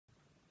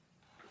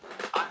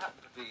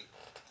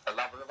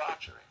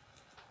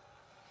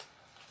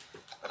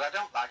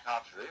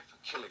luxury for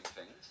killing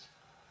things.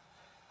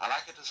 I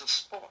like it as a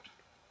sport.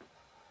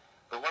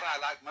 But what I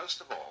like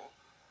most of all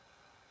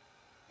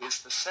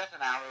is to set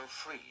an arrow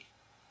free,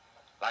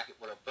 like it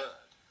were a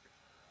bird.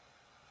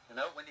 You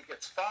know, when it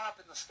gets far up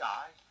in the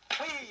sky,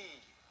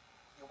 whee!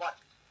 You watch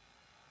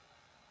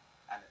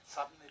it. And it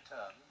suddenly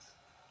turns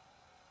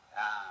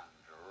and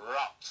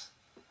drops.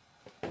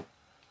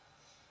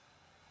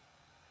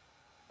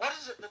 What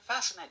is it that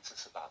fascinates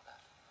us about that?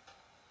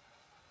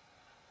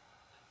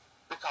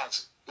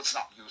 Because it's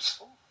not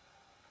useful.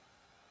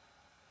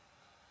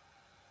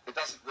 It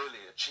doesn't really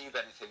achieve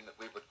anything that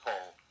we would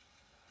call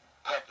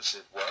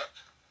purposive work.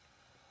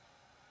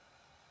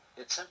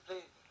 It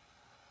simply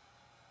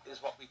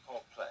is what we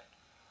call play.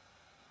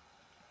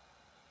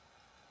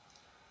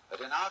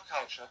 But in our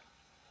culture,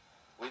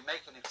 we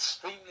make an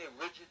extremely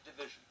rigid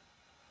division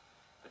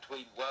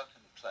between work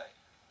and play.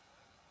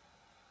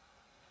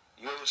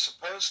 You're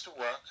supposed to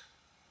work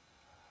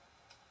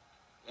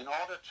in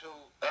order to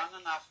earn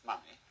enough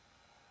money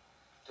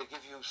to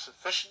give you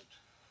sufficient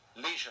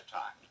leisure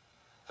time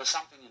for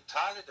something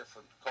entirely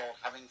different called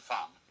having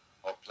fun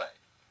or play.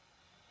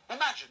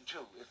 Imagine,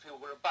 too, if you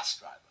were a bus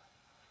driver.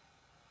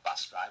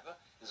 Bus driver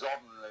is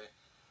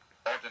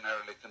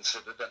ordinarily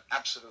considered an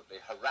absolutely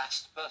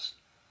harassed person.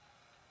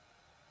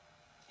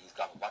 He's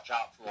got to watch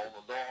out for all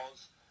the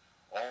laws,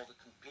 all the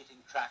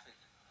competing traffic,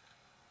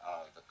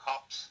 the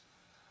cops,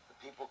 the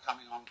people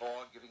coming on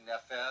board giving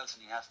their fares,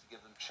 and he has to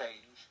give them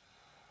change.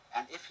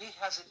 And if he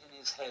has it in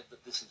his head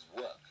that this is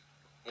work,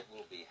 it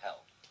will be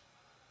hell.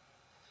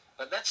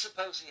 But let's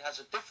suppose he has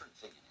a different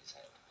thing in his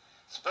head.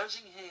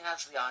 Supposing he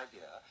has the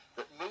idea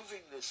that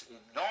moving this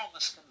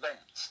enormous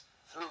conveyance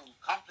through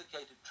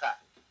complicated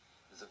traffic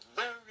is a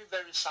very,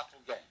 very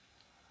subtle game.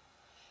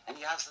 And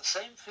he has the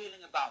same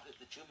feeling about it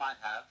that you might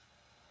have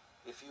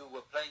if you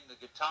were playing the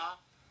guitar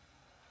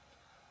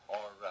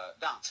or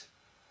dancing.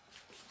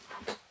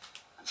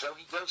 And so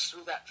he goes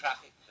through that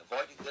traffic,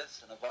 avoiding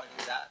this and avoiding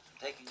that, and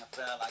taking a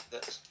fare like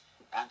this,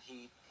 and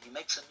he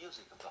makes some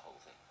music of the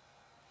whole thing.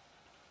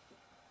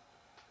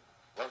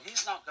 Well,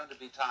 he's not going to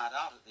be tired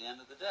out at the end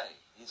of the day.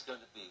 He's going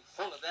to be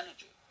full of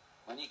energy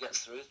when he gets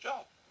through his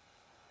job.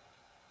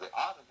 The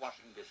art of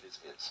washing dishes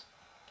is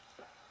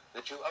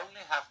that you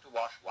only have to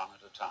wash one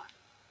at a time.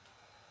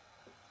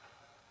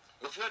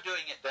 If you're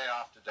doing it day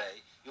after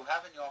day, you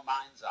have in your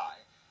mind's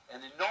eye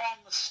an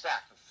enormous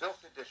stack of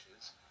filthy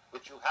dishes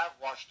which you have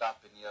washed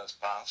up in years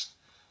past,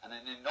 and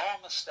an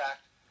enormous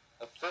stack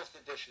of filthy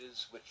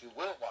dishes which you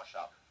will wash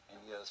up in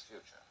years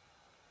future.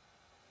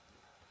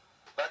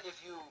 But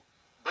if you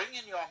bring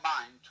in your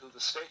mind to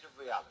the state of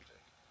reality,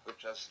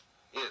 which is,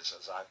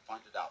 as I've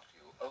pointed out to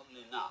you,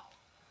 only now,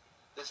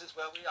 this is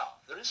where we are.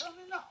 There is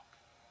only now.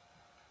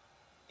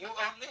 You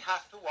only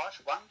have to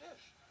wash one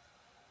dish.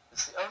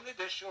 It's the only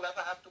dish you'll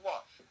ever have to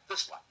wash,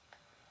 this one.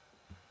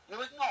 You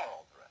ignore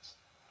all the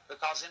rest,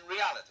 because in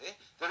reality,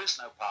 there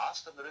is no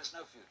past and there is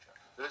no future.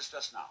 There is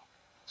just now.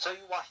 So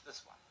you wash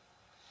this one.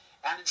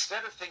 And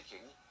instead of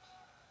thinking,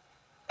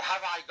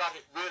 have I got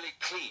it really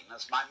clean,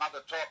 as my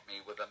mother taught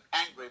me with an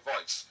angry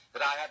voice,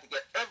 that I had to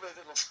get every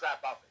little scrap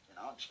of it, you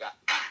know, and she got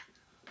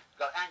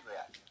angry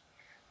at you.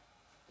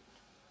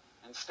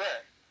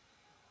 Instead,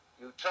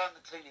 you turn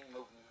the cleaning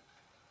movement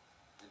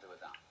into a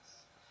dance.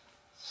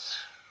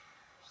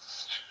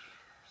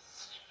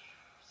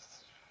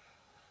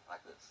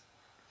 Like this.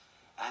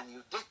 And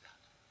you dig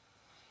that.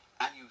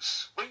 And you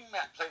swing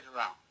that plate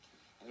around.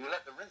 And you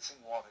let the rinsing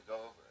water go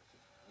over it.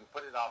 And you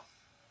put it off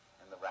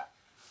in the rack.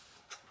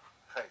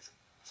 Crazy.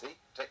 See?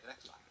 Take the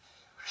next one.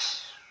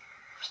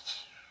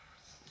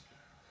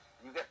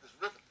 And you get this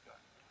rhythm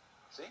going.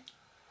 See?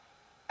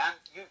 And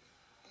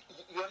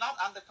you're not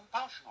under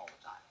compulsion all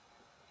the time.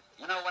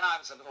 You know, when I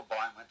was a little boy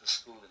and went to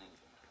school in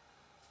England,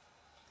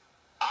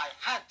 I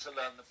had to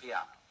learn the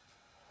piano.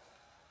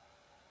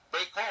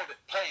 They called it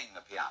playing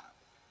the piano.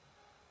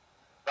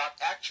 But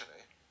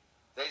actually,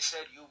 they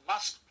said you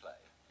must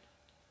play.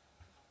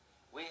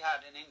 We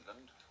had in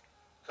England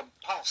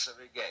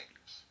compulsory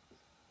games.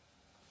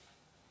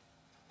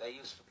 They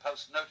used to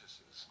post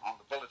notices on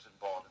the bulletin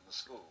board in the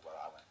school where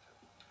I went to,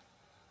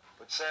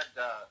 which said,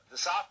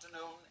 this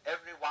afternoon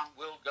everyone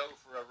will go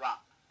for a run.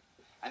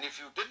 And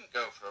if you didn't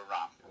go for a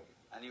run,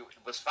 and it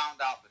was found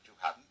out that you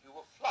hadn't, you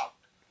were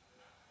flogged.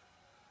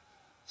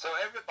 So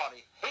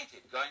everybody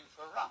hated going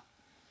for a run,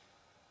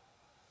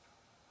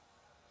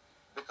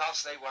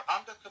 because they were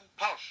under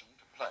compulsion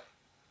to play.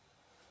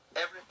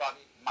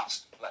 Everybody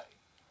must play.